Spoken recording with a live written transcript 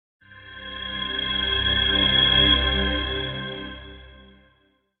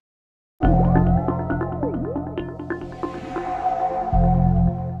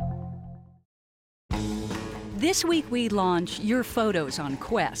This week we launch Your Photos on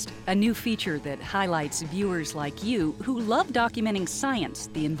Quest, a new feature that highlights viewers like you who love documenting science,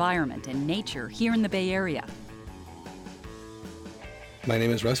 the environment, and nature here in the Bay Area. My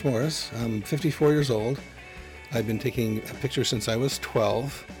name is Russ Morris. I'm 54 years old. I've been taking pictures since I was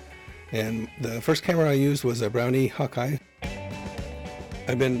 12, and the first camera I used was a Brownie Hawkeye.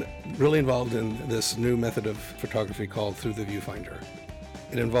 I've been really involved in this new method of photography called Through the Viewfinder.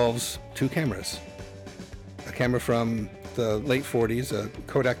 It involves two cameras. A camera from the late 40s, a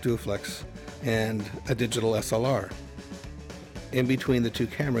Kodak Duoflex, and a digital SLR. In between the two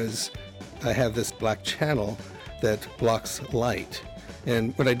cameras, I have this black channel that blocks light.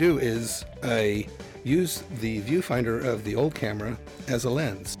 And what I do is I use the viewfinder of the old camera as a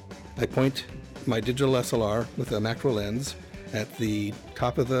lens. I point my digital SLR with a macro lens at the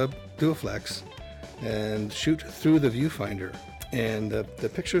top of the Duoflex and shoot through the viewfinder. And the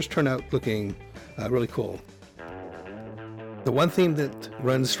pictures turn out looking really cool. The one theme that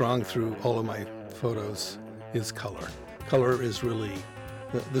runs strong through all of my photos is color. Color is really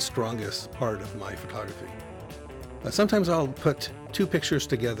the strongest part of my photography. Sometimes I'll put two pictures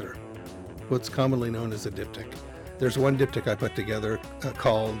together, what's commonly known as a diptych. There's one diptych I put together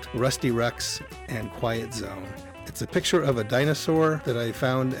called Rusty Rex and Quiet Zone. It's a picture of a dinosaur that I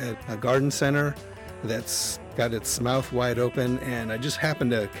found at a garden center that's got its mouth wide open, and I just happened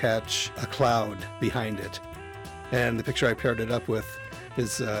to catch a cloud behind it. And the picture I paired it up with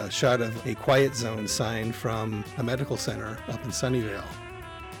is a shot of a Quiet Zone sign from a medical center up in Sunnyvale.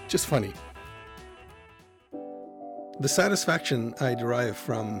 Just funny. The satisfaction I derive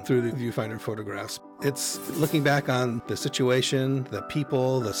from Through the Viewfinder photographs, it's looking back on the situation, the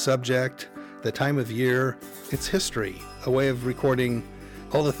people, the subject, the time of year. It's history, a way of recording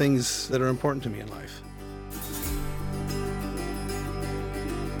all the things that are important to me in life.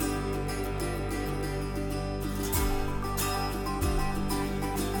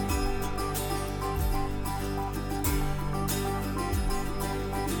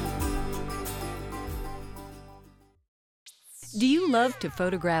 Do you love to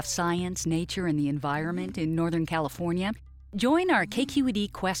photograph science, nature, and the environment in Northern California? Join our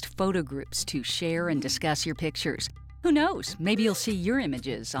KQED Quest photo groups to share and discuss your pictures. Who knows, maybe you'll see your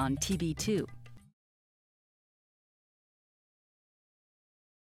images on TV too.